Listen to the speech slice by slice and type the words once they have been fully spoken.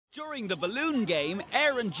During the balloon game,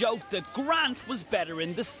 Erin joked that Grant was better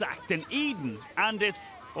in the sack than Eden. And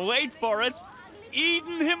it's, wait for it,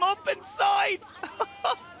 Eden him up inside.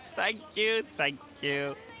 Thank you, thank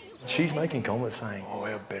you. She's making comments saying, oh, we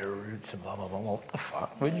have better roots and blah, blah, blah. What the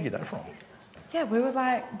fuck? Where'd you get that from? Yeah, we were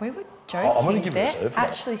joking. I'm going to give you a serve.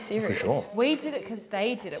 Actually serious. For sure. We did it because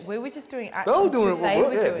they did it. We were just doing actions. They were doing it. They were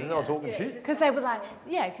doing They're not talking shit. Because they were like,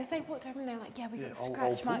 because they walked over and they were like, we got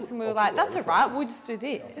scratch marks, and we were like, that's all right, we'll just do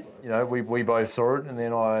this. You know, we both saw it, and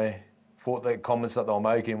then I thought the comments that they were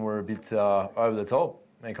making were a bit over the top.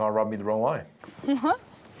 They kind of rubbed me the wrong way. What?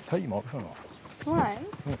 Take your microphone off. Why?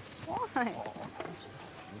 Why?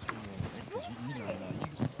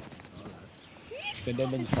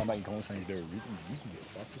 Then you start making comments saying you're better written, you can get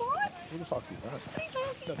fucked. What? Who the fuck's with that?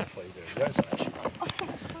 Don't play there. You don't say that shit.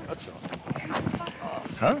 That's all.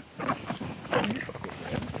 Huh? You fuck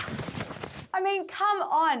with I mean, come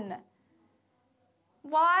on.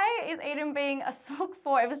 Why is Eden being a sook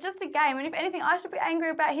for? It was just a game, and if anything, I should be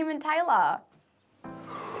angry about him and Taylor.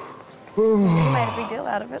 You made a big deal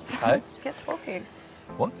out of it, so hey? Get talking.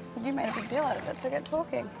 What? You made a big deal out of it, so get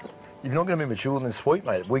talking. If you're not going to be mature and sweet,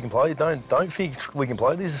 mate, we can play. Don't think we can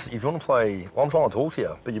play this. If you want to play, I'm trying to talk to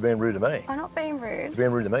you, but you're being rude to me. I'm not being rude. You're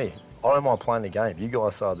being rude to me. I don't mind playing the game. You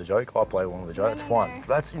guys started the joke. I play along with the joke. It's fun.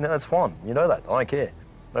 That's that's fun. You know that. I don't care.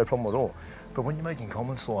 No problem at all. But when you're making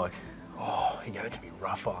comments like, oh, he goes to be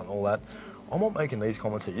rougher and all that, I'm not making these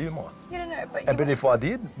comments at you, am I? You don't know, but. But if I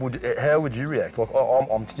did, how would you react? Like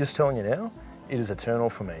I'm just telling you now, it is a turn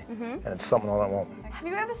off for me, and it's something I don't want. Have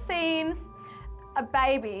you ever seen a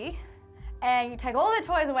baby and you take all their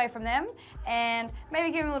toys away from them and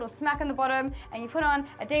maybe give them a little smack on the bottom and you put on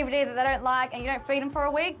a DVD that they don't like and you don't feed them for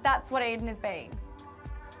a week? That's what Eden is being.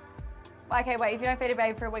 Okay, wait, if you don't feed a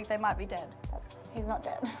baby for a week, they might be dead. He's not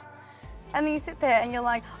dead. And then you sit there and you're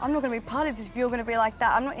like, I'm not going to be part of this if you're going to be like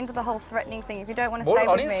that. I'm not into the whole threatening thing. If you don't want to stay with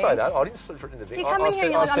me... I didn't say that. I didn't threaten the thing. You come in here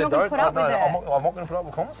and you're like, I'm not going to put up with it. I'm not going to put up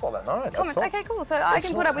with comments like that. No, comments, okay, cool. So I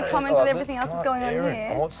can put up with comments with everything else that's going on here.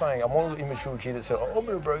 I'm not saying, I'm not an immature kid that said, oh, I'm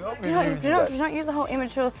going to break up with you. Do not use the whole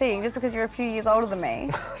immature thing just because you're a few years older than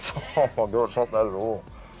me. Oh my God, it's not that at all.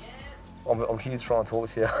 I'm here trying to talk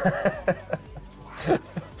to you.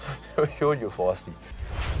 You're feisty.